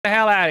the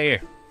hell out of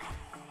here.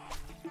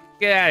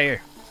 Get out of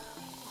here.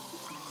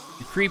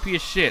 You're creepy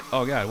as shit.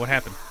 Oh god, what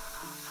happened?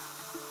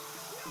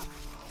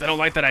 They don't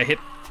like that I hit.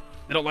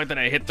 They don't like that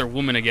I hit their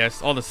woman, I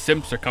guess. All the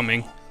simps are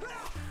coming.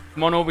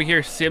 Come on over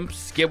here,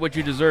 simps. Get what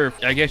you deserve.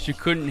 I guess you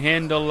couldn't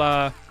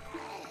handle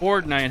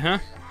Horde Night, huh?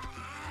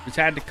 Just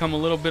had to come a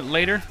little bit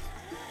later.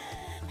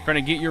 Trying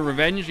to get your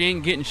revenge. You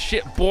ain't getting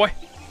shit, boy.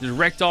 Just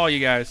wrecked all you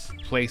guys.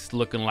 Place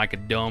looking like a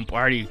dump. I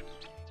already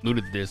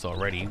looted this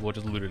already. We'll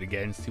just loot it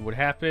again. See what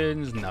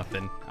happens.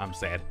 Nothing. I'm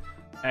sad.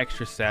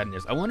 Extra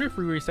sadness. I wonder if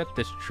we reset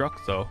this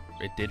truck, though.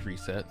 It did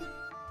reset.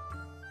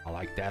 I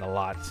like that a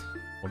lot.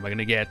 What am I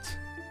gonna get?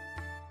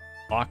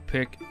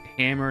 Lockpick,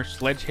 hammer,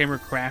 sledgehammer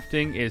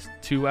crafting is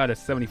 2 out of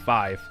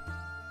 75.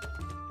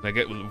 I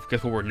guess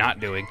what we're not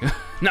doing.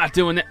 Not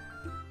doing that.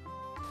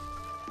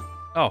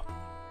 Oh,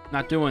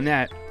 not doing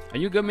that. Are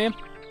you good, man?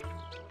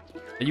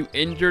 Are you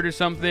injured or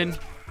something?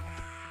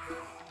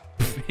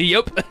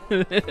 Yup.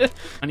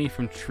 Honey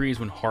from trees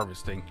when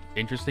harvesting.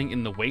 Interesting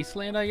in the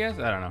wasteland, I guess?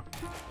 I don't know.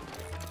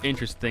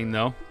 Interesting,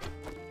 though.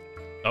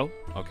 Oh,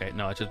 okay.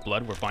 No, that's just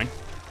blood. We're fine.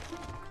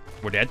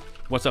 We're dead.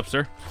 What's up,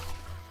 sir?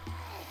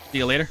 See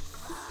you later.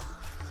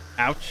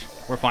 Ouch.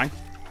 We're fine.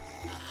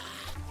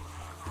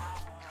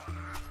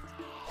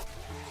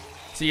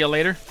 See you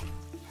later.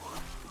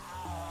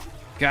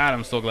 God,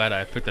 I'm so glad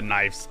I picked the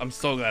knives. I'm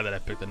so glad that I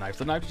picked the knives.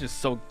 The knives are just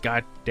so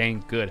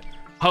goddamn good.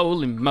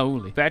 Holy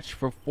moly. Fetch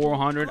for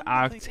 400.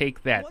 I'll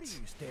take that. What are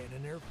you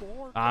standing there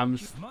for?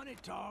 Money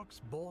talks,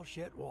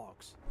 bullshit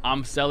walks.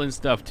 I'm selling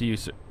stuff to you,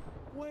 sir.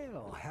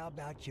 Well, how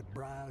about you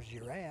browse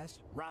your ass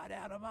right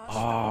out of my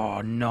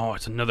Oh no,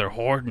 it's another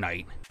Horde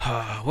Night.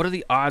 What are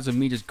the odds of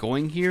me just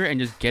going here and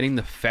just getting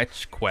the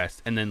fetch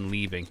quest and then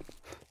leaving?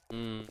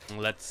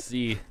 Let's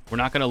see. We're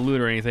not gonna loot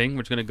or anything.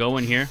 We're just gonna go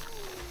in here.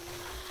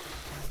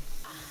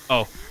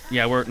 Oh,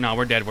 yeah, we're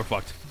dead. We're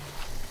fucked.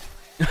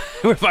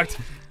 We're fucked.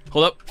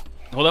 Hold up.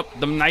 Hold up.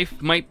 The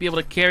knife might be able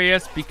to carry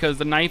us because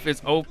the knife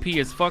is OP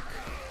as fuck.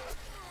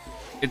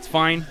 It's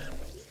fine.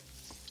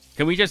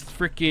 Can we just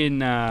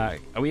freaking,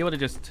 are we able to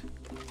just,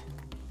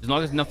 as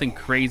long as nothing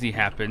crazy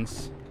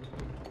happens,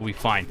 we'll be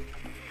fine.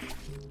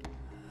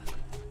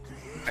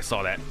 I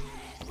saw that.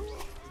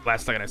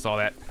 Last second I saw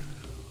that.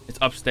 It's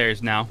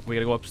upstairs now. We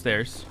gotta go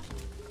upstairs.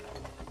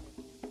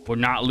 We're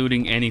not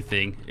looting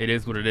anything. It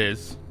is what it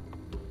is.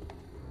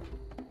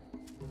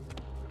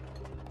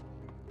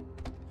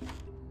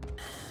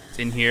 It's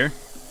in here.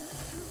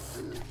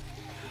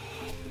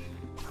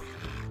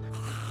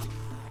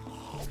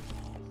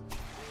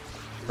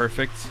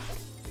 Perfect.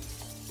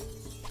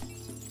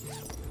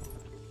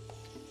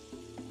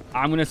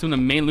 I'm gonna assume the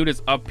main loot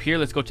is up here.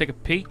 Let's go take a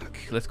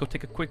peek. Let's go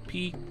take a quick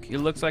peek. It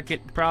looks like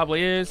it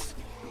probably is.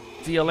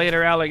 See you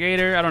later,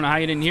 alligator. I don't know how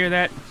you didn't hear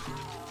that.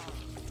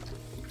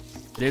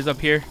 It is up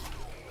here.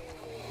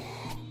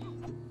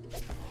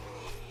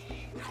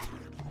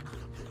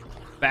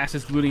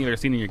 Fastest looting you've ever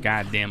seen in your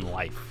goddamn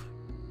life.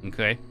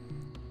 Okay.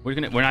 We're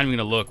not even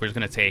gonna look. We're just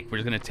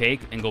gonna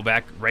take and go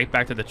back right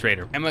back to the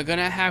trader. Am I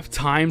gonna have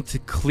time to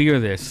clear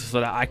this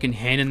so that I can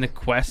hand in the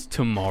quest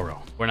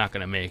tomorrow? We're not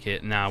gonna make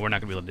it. No, we're not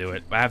gonna be able to do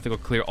it. I have to go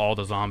clear all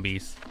the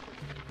zombies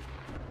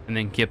and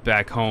then get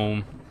back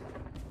home.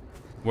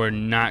 We're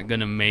not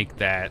gonna make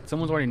that.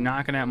 Someone's already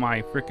knocking at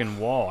my freaking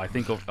wall. I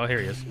think. Oh, here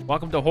he is.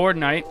 Welcome to Horde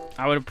Night.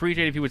 I would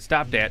appreciate if you would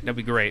stop that. That'd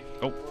be great.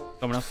 Oh,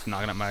 someone else is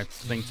knocking at my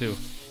thing too.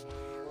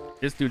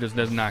 This dude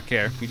does not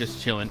care. He's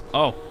just chilling.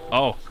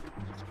 Oh.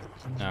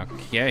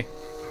 Okay.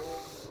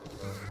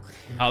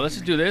 Let's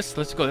just do this.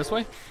 Let's go this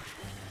way.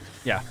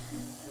 Yeah.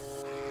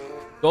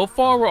 So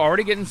far, we're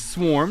already getting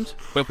swarmed.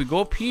 But if we go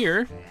up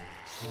here,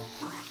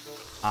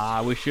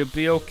 we should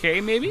be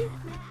okay, maybe?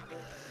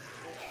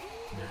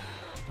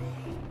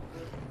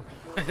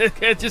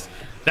 Just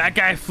that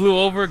guy flew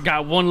over,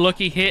 got one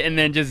lucky hit, and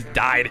then just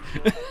died.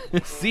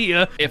 See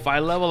ya. If I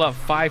level up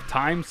 5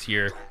 times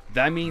here,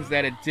 that means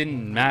that it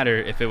didn't matter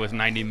if it was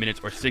 90 minutes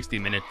or 60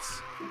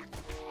 minutes.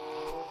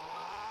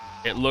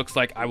 It looks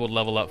like I will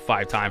level up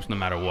 5 times no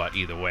matter what,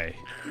 either way.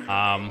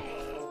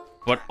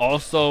 But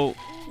also,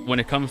 when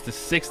it comes to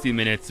 60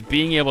 minutes,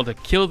 being able to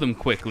kill them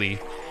quickly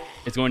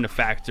is going to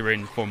factor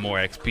in for more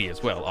XP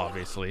as well,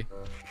 obviously.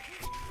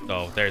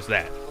 So there's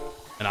that.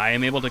 And I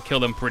am able to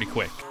kill them pretty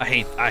quick. I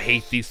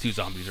hate these 2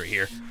 zombies right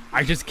here.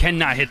 I just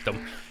cannot hit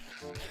them.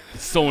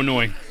 It's so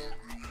annoying.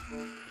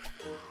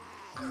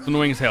 It's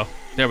annoying as hell.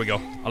 There we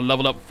go. I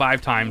leveled up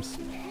 5 times.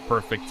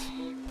 Perfect.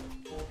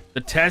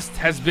 The test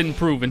has been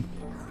proven.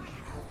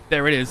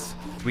 There it is.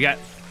 We got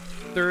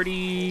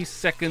 30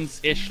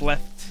 seconds-ish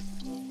left.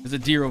 There's a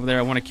deer over there.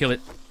 I want to kill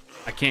it.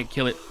 I can't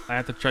kill it. I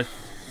have to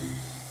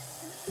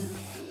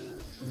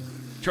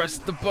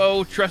trust the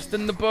bow. Trust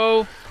in the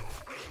bow.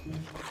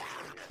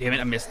 Damn it,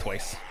 I missed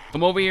twice.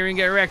 Come over here and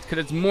get wrecked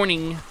because it's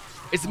morning.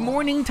 It's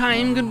morning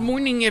time. Good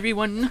morning,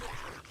 everyone.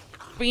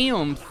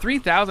 Bam.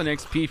 3,000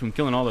 XP from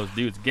killing all those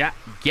dudes. Yeah.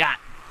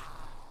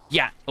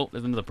 Oh,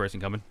 there's another person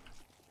coming.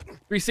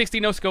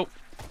 360, no scope.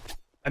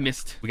 I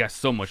missed. We got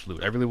so much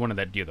loot. I really wanted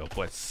that deer, though.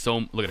 Boy,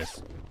 look at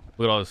this.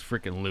 Look at all this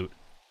freaking loot.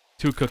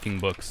 2 cooking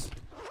books.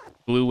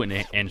 glue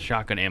and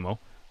shotgun ammo.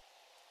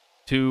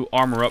 2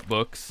 armor up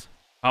books,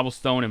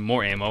 cobblestone and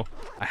more ammo.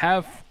 I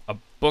have a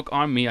book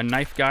on me, a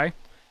knife guy,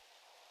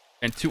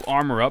 and 2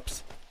 armor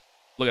ups.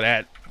 Look at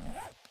that.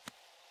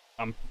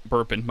 I'm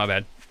burping, my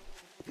bad.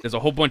 There's a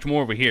whole bunch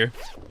more over here.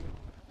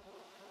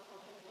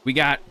 We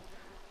got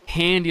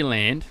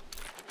Handyland,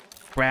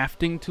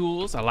 crafting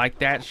tools. I like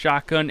that.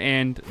 Shotgun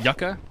and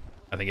yucca.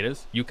 I think it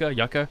is.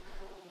 Yucca.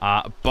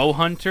 Bow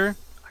hunter.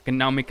 I can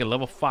now make a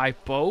level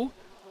 5 bow.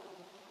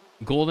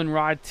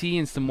 Goldenrod tea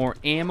and some more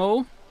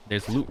ammo.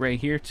 There's loot right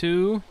here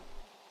too.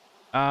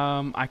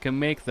 I can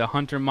make the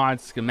hunter mod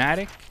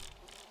schematic.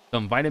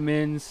 Some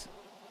vitamins.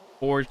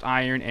 Forged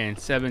iron and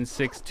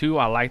 762.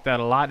 I like that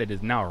a lot. It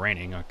is now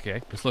raining.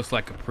 Okay. This looks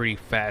like a pretty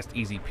fast,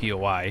 easy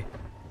POI.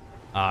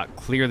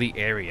 Clear the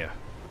area.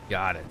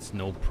 Got it.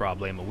 No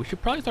problemo. We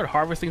should probably start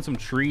harvesting some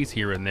trees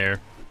here and there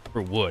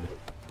for wood.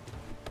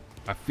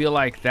 I feel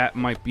like that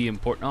might be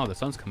important. Oh, the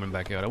sun's coming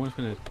back out. I wonder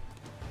if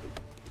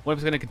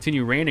it's gonna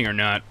continue raining or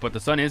not, but the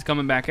sun is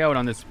coming back out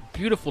on this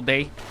beautiful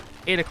day.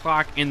 8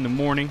 o'clock in the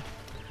morning.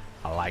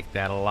 I like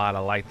that a lot. I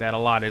like that a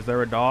lot. Is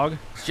there a dog?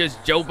 It's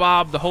just Joe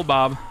Bob, the whole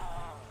Bob.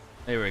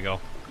 There we go.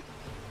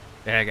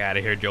 The heck out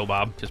of here, Joe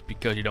Bob. Just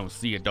because you don't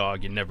see a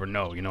dog, you never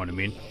know. You know what I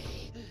mean?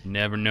 You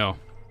never know.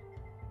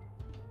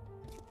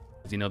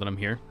 Does he know that I'm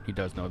here? He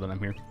does know that I'm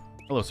here.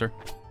 Hello, sir.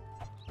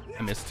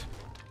 I missed.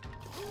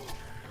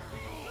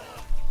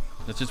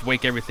 Let's just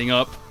wake everything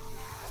up.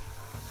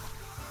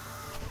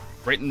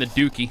 Right in the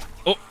dookie.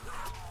 Oh!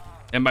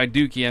 And by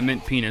dookie, I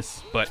meant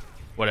penis, but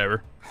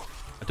whatever.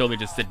 I totally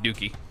just said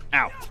dookie.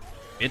 Ow.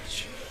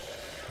 Bitch.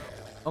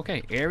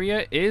 Okay,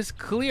 area is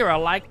clear. I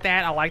like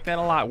that. I like that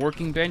a lot.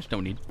 Working bench,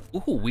 don't need.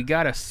 Ooh, we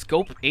got a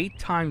scope 8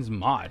 times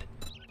mod.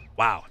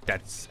 Wow,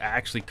 that's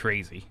actually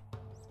crazy.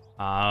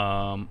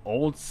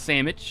 Old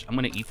sandwich. I'm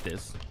gonna eat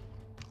this.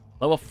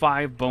 Level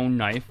 5 bone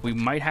knife. We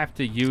might have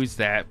to use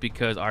that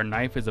because our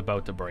knife is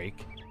about to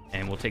break.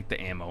 And we'll take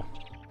the ammo.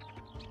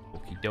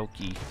 Okie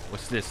dokie.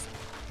 What's this?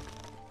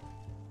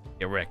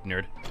 Get wrecked,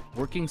 nerd.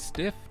 Working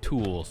stiff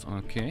tools.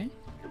 Okay.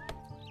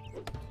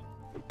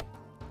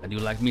 I do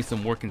like me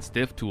some working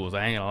stiff tools,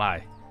 I ain't gonna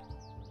lie.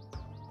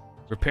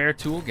 Repair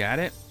tool, got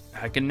it.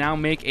 I can now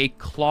make a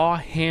claw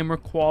hammer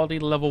quality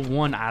level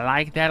 1. I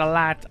like that a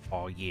lot.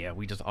 Oh yeah,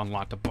 we just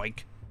unlocked a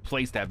bike.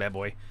 Place that bad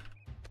boy.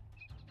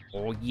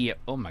 Oh yeah.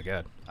 Oh my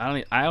god.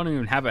 I don't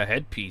even have a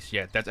headpiece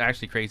yet. That's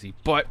actually crazy.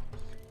 But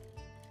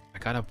I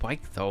got a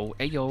bike though.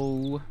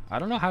 Ayo. I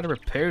don't know how to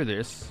repair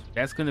this.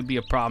 That's gonna be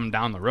a problem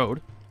down the road.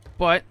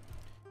 But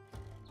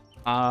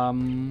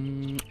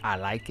I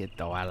like it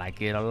though. I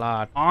like it a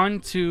lot. On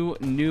to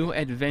new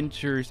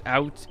adventures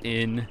out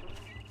in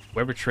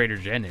wherever Trader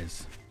Jen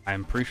is.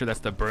 I'm pretty sure that's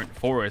the burnt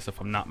forest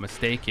if I'm not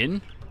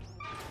mistaken,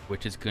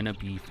 which is gonna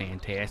be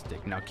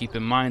fantastic. Now keep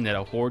in mind that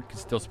a horde can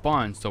still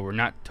spawn, so we're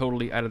not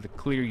totally out of the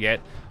clear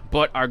yet,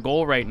 but our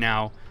goal right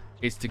now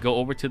is to go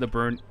over to the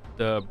burnt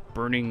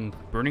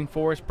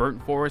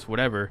forest,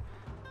 whatever,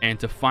 and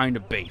to find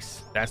a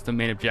base. That's the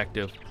main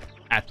objective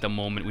at the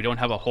moment. We don't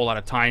have a whole lot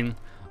of time.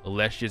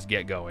 Let's just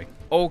get going.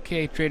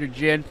 Okay, Trader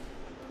Jen,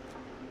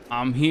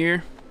 I'm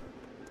here.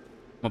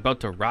 I'm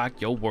about to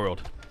rock your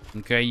world.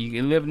 Okay, you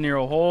can live near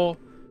a whole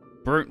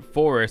burnt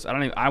forest.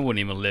 I wouldn't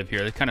even live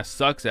here. It kind of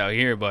sucks out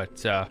here,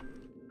 but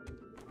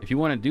if you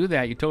want to do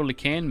that, you totally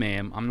can,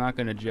 ma'am. I'm not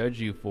gonna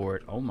judge you for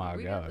it. Oh my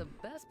we god. got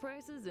the best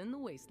prices in the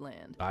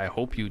wasteland. I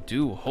hope you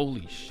do.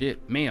 Holy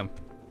shit, ma'am.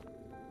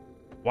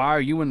 Why are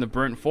you in the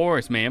burnt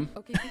forest, ma'am?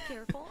 Okay, be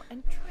careful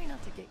and try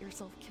not to get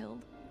yourself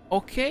killed.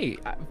 Okay,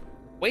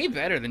 way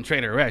better than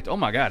Trader Wrecked. Oh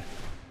my god.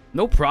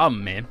 No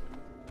problem, man.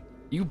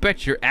 You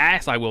bet your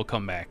ass I will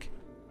come back.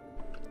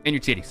 And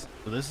your titties.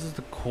 So this is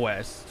the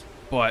quest,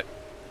 but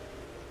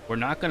we're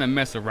not gonna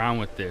mess around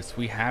with this.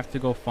 We have to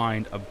go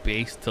find a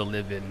base to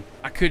live in.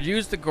 I could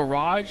use the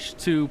garage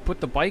to put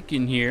the bike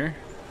in here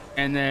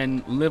and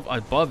then live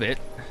above it.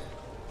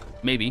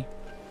 Maybe.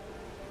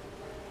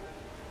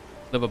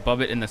 Live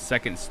above it in the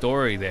second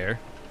story there.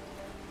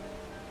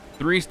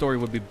 3-story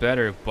would be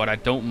better, but I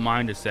don't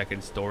mind a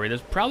second story.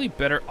 There's probably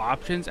better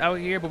options out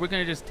here, but we're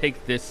gonna just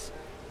take this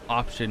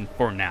option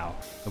for now.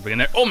 Nobody in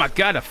there. Oh my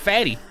god, a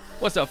fatty.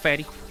 What's up,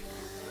 fatty?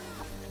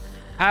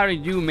 How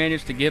did you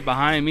manage to get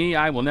behind me?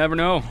 I will never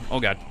know. Oh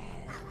god.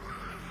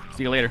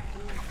 See you later.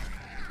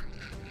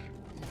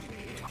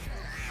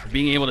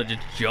 Being able to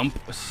just jump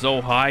so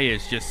high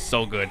is just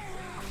so good.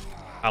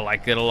 I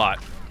like it a lot.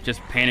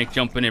 Just panic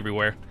jumping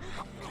everywhere.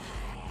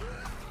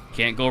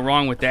 Can't go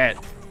wrong with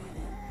that.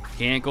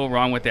 Can't go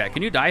wrong with that.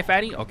 Can you die,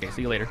 fatty? Okay,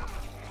 see you later.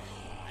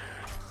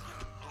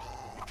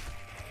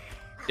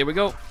 There we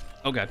go.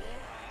 Oh god.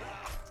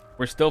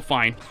 We're still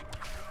fine.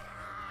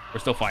 We're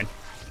still fine.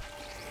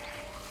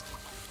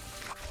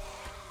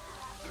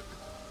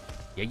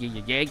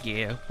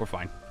 Yeah. We're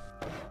fine.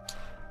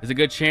 There's a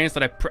good chance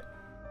that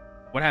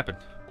what happened?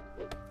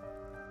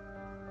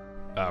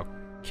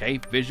 Okay,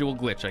 visual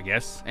glitch, I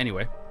guess.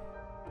 Anyway.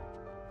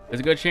 There's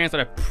a good chance that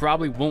I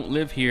probably won't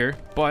live here,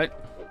 but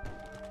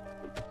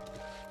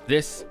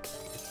this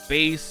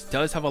base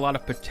does have a lot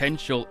of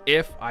potential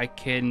if I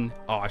can...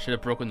 Oh, I should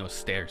have broken those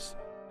stairs.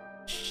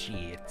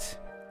 Shit.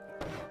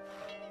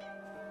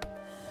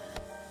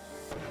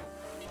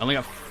 I only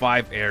got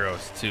 5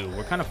 arrows, too.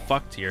 We're kind of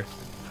fucked here.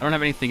 I don't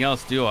have anything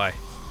else, do I?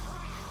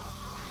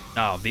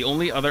 No, the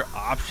only other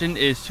option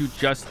is to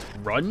just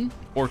run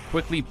or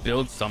quickly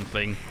build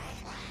something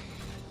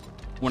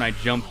when I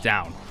jump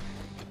down.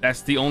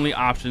 That's the only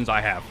options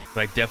I have.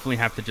 But I definitely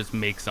have to just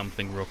make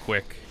something real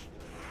quick.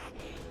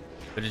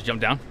 I just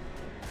jump down.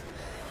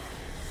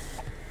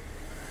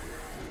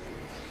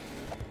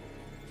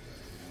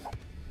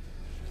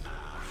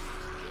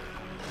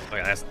 Oh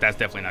yeah, that's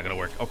definitely not gonna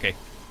work. Okay.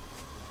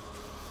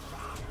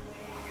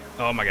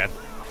 Oh my god.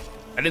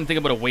 I didn't think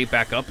about a way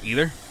back up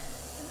either.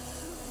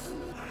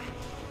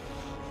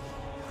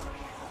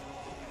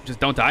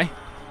 Just don't die.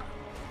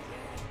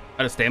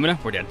 Out of stamina,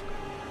 we're dead.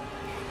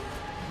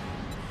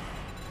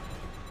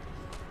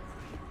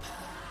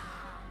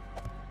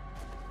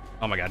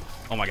 Oh my god.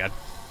 Oh my god.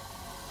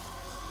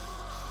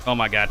 Oh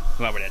my god.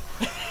 Well, we're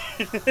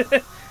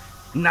dead.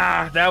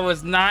 Nah, that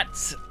was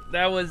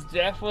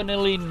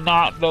definitely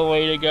not the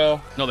way to go.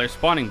 No, they're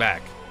spawning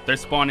back. They're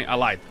spawning. I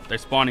lied. They're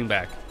spawning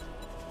back.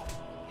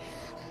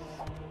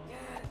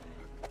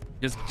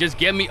 Just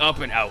get me up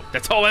and out.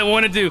 That's all I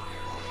want to do.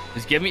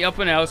 Just get me up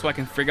and out so I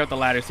can figure out the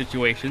ladder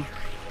situation.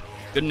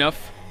 Good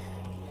enough.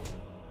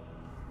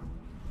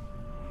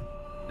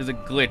 There's a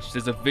glitch.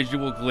 There's a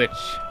visual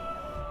glitch.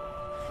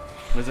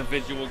 There's a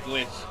visual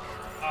glitch.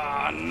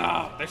 Ah, oh,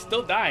 no. They're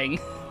still dying.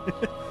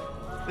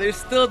 They're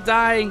still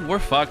dying. We're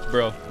fucked,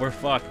 bro. We're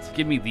fucked.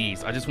 Give me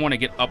these. I just want to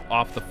get up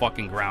off the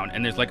fucking ground.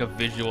 And there's like a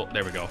visual.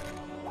 There we go.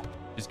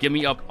 Just get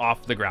me up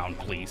off the ground,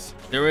 please.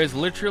 There is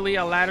literally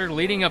a ladder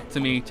leading up to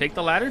me. Take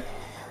the ladder.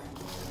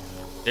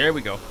 There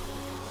we go.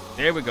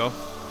 There we go.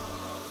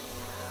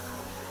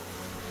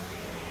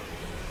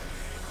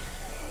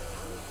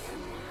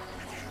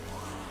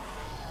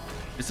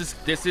 This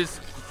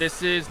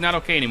is not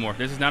okay anymore.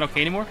 This is not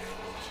okay anymore.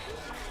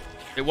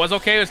 It was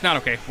okay. It's not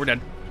okay. We're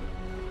dead.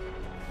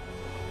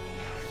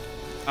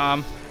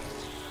 I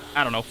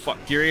don't know.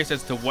 Fuck. Curious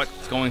as to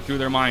what's going through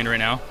their mind right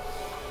now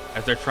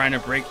as they're trying to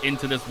break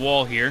into this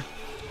wall here.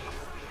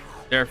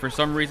 They're for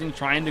some reason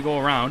trying to go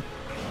around.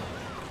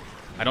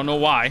 I don't know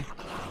why.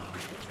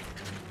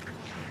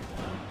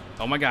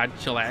 Oh my god,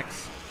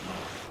 chillax.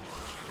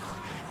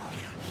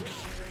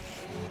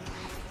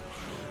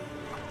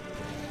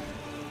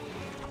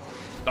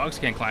 Dogs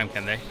can't climb,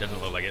 can they? Doesn't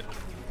look like it.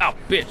 Ow,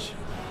 bitch.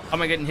 How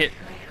am I getting hit?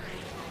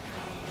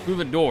 Through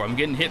the door. I'm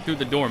getting hit through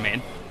the door,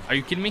 man. Are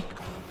you kidding me?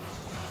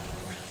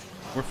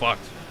 We're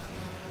fucked.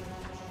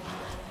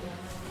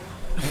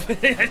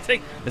 I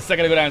take the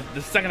second I go down.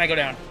 The second I go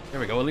down. There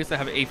we go. At least I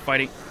have a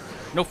fighting.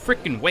 No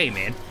freaking way,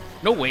 man.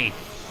 No way.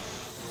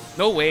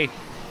 No way.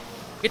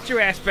 Get your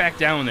ass back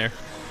down there.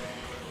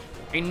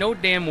 Ain't no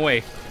damn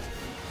way.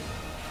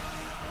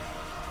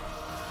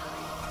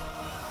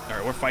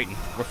 Alright, we're fighting.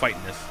 We're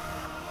fighting this.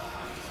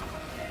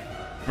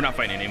 We're not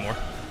fighting anymore.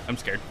 I'm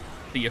scared.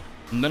 See ya.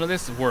 None of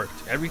this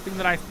worked. Everything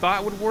that I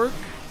thought would work,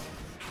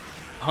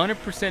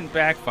 100%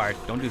 backfired.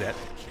 Don't do that.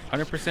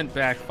 100%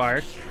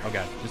 backfired. Oh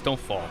god, just don't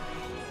fall.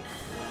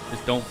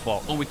 Just don't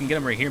fall. Oh, we can get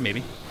him right here,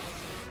 maybe.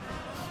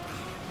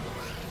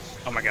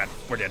 Oh my god,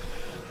 we're dead.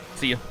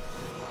 See ya.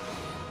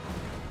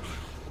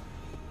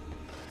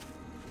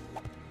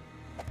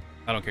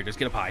 I don't care. Just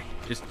get up high.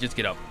 Just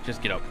get up.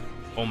 Just get up.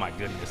 Oh my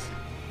goodness.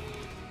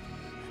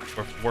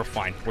 We're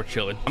fine. We're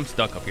chilling. I'm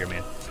stuck up here,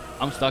 man.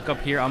 I'm stuck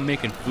up here. I'm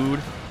making food.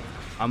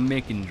 I'm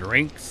making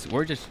drinks.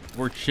 We're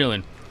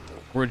chilling.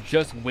 We're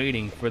just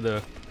waiting for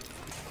the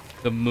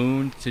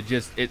moon to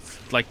just,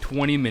 it's like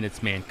 20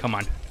 minutes, man. Come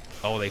on.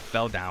 Oh, they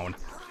fell down.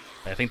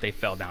 I think they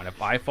fell down.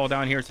 If I fall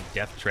down here, it's a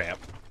death trap.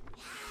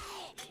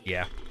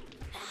 Yeah.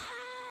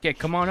 Okay,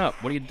 come on up.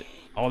 What do you do?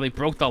 Oh, they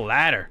broke the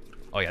ladder.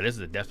 Oh yeah, this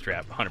is a death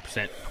trap.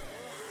 100%.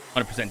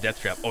 100% death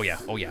trap. Oh yeah.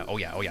 Oh yeah. Oh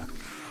yeah. Oh yeah.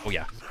 Oh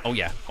yeah. Oh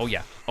yeah. Oh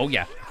yeah. Oh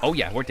yeah. Oh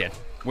yeah. We're dead.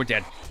 We're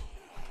dead.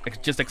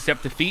 Just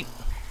accept defeat.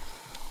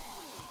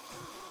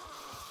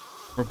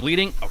 We're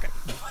bleeding. Okay.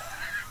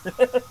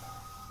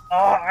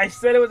 Oh, I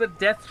said it was a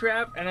death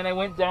trap, and then I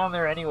went down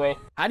there anyway.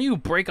 How do you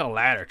break a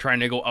ladder trying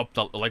to go up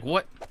the... Like,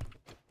 what?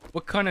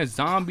 What kind of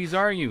zombies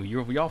are you?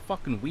 Y'all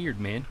fucking weird,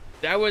 man.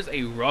 That was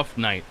a rough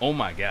night. Oh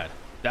my god.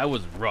 That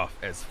was rough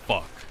as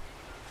fuck.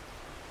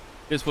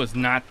 This was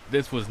not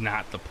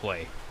the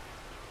play.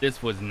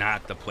 This was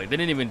not the play. They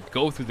didn't even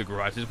go through the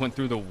garage. They just went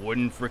through the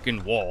wooden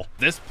freaking wall.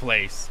 This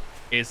place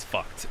is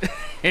fucked.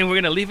 And we're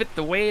gonna leave it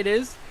the way it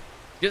is,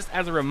 just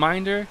as a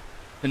reminder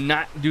to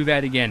not do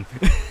that again.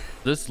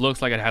 This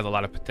looks like it has a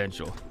lot of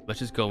potential. Let's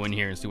just go in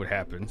here and see what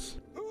happens.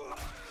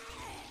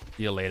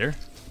 See you later.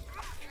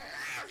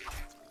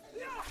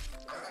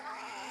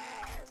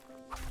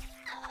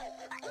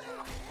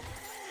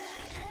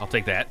 I'll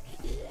take that.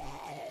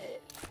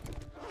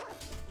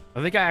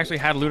 I think I actually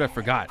had loot I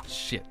forgot.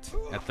 Shit.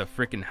 At the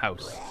freaking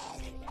house.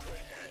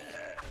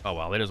 Oh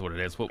well, it is what it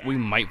is. Well, we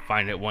might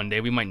find it one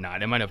day. We might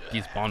not. It might have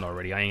despawned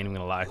already. I ain't even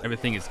gonna lie.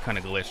 Everything is kind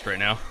of glitched right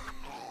now.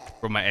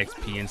 Where my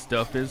XP and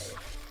stuff is.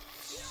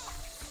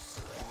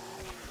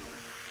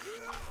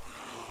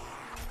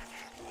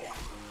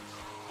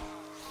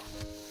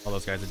 All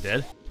those guys are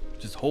dead.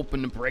 Just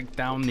hoping to break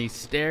down these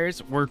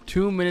stairs. We're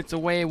 2 minutes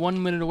away,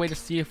 1 minute away to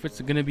see if it's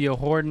gonna be a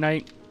horde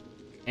night.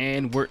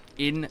 And we're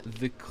in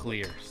the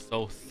clear.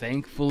 So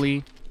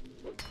thankfully,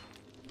 we're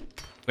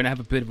gonna have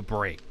a bit of a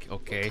break,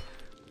 okay?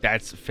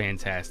 That's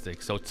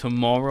fantastic. So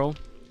tomorrow,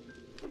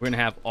 we're gonna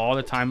have all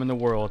the time in the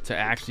world to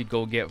actually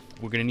go get,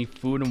 we're gonna need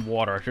food and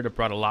water. I should have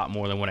brought a lot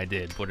more than what I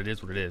did, but it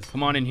is what it is.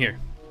 Come on in here.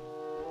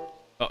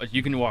 Oh,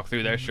 you can walk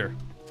through there, sure.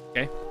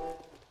 Okay.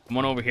 Come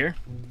on over here,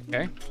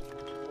 okay?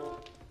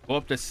 Go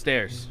up the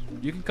stairs.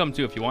 You can come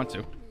too if you want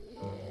to.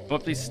 Go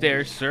up these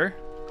stairs, sir.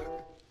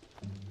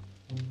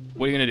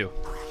 What are you gonna do?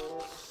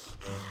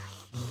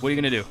 What are you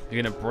gonna do?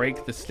 You're gonna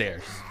break the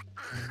stairs.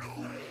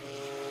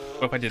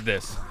 What if I did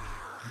this?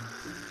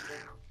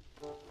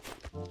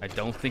 I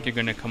don't think you're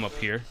gonna come up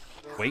here.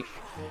 Wait.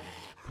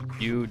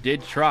 You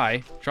did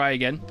try. Try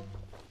again.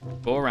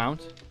 Go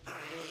around.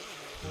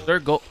 Sir,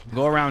 go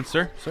around,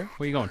 sir. Sir,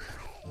 where you going?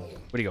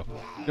 Where'd you go?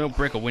 Go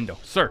break a window.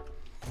 Sir.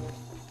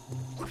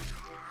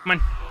 Come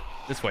on.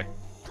 This way.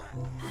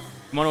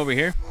 Come on over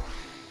here.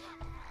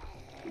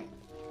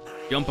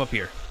 Jump up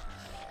here.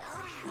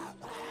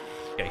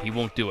 Okay, he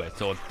won't do it.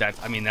 So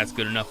that's, I mean, that's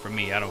good enough for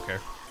me. I don't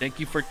care. Thank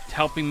you for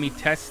helping me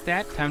test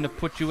that. Time to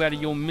put you out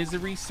of your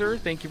misery, sir.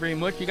 Thank you very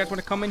much. You guys want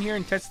to come in here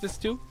and test this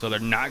too? So they're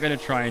not going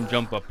to try and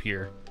jump up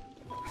here,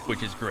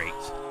 which is great.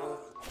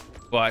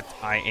 But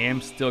I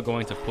am still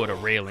going to put a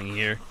railing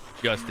here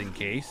just in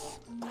case.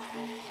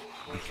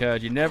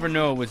 Because you never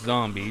know with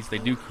zombies. They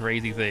do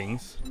crazy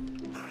things.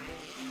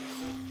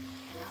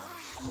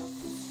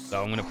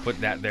 So I'm going to put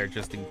that there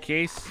just in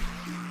case.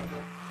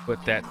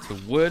 Put that to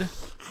wood.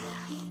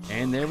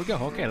 And there we go.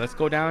 Okay, let's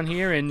go down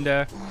here. And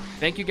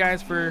thank you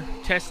guys for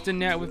testing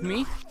that with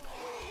me.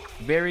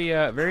 Very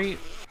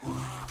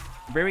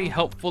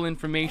helpful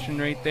information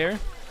right there.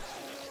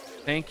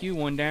 Thank you.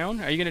 One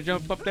down. Are you going to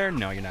jump up there?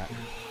 No, you're not.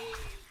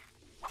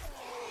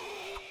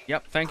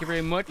 Yep, thank you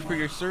very much for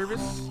your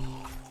service.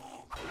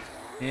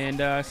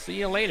 And see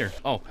you later.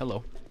 Oh,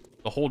 hello.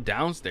 The whole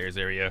downstairs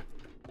area.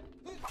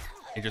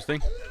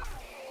 Interesting.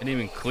 I didn't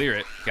even clear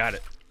it. Got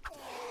it.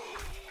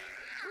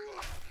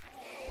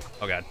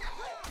 Oh god.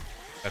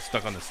 Got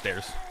stuck on the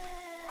stairs.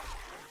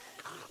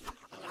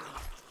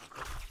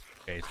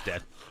 Okay, it's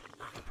dead.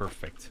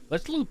 Perfect.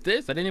 Let's loot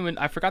this.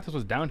 I forgot this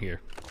was down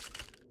here.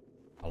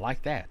 I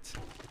like that.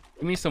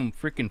 Give me some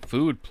freaking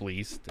food,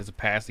 please. There's a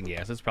passing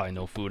gas. There's probably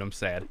no food. I'm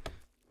sad.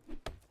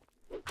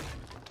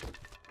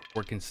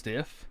 Working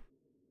stiff.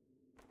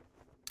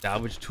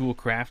 Salvage tool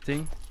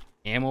crafting.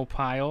 Ammo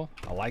pile.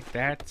 I like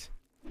that.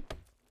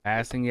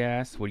 Passing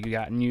gas. What do you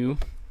got in you?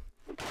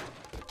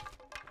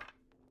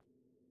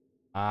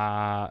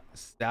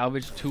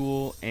 Salvage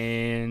tool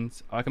and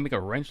I can make a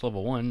wrench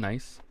level 1.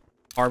 Nice.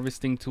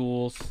 Harvesting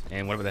tools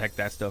and whatever the heck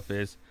that stuff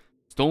is.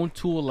 Stone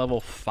tool level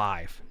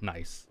 5.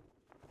 Nice.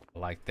 I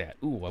like that.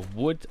 Ooh,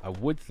 a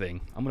wood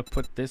thing. I'm gonna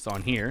put this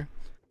on here.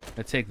 I'm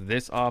gonna take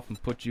this off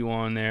and put you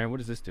on there. What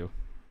does this do?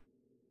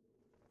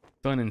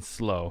 Stun and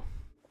slow.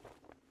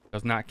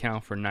 Does not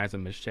count for knives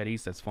and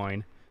machetes. That's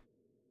fine.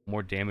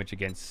 More damage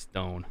against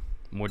stone.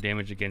 More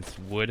damage against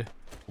wood.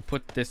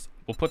 We'll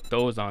put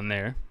those on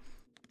there.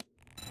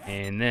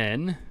 And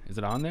then, is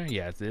it on there?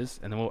 Yeah, it is.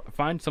 And then we'll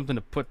find something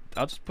to put.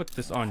 I'll just put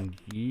this on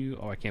you.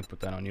 Oh, I can't put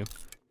that on you.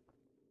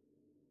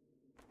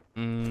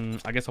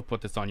 I guess I'll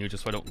put this on you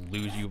just so I don't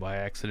lose you by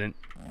accident.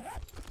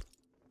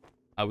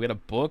 We got a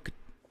book.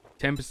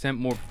 10%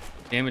 more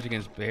damage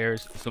against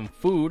bears. Some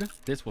food.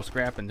 This will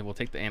scrap and then we'll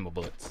take the ammo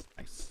bullets.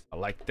 Nice. I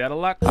like that a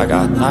lot. I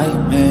got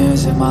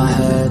nightmares in my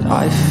head.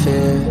 I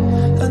fear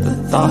that the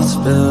thoughts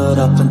build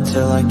up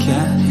until I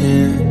can't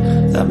hear.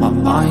 That my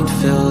mind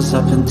fills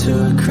up into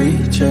a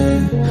creature,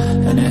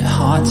 and it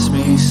haunts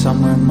me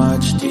somewhere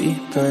much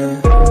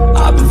deeper.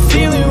 I've been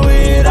feeling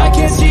weird, I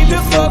can't seem to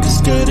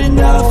focus good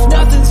enough.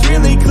 Nothing's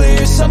really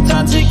clear,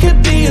 sometimes it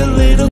could be a little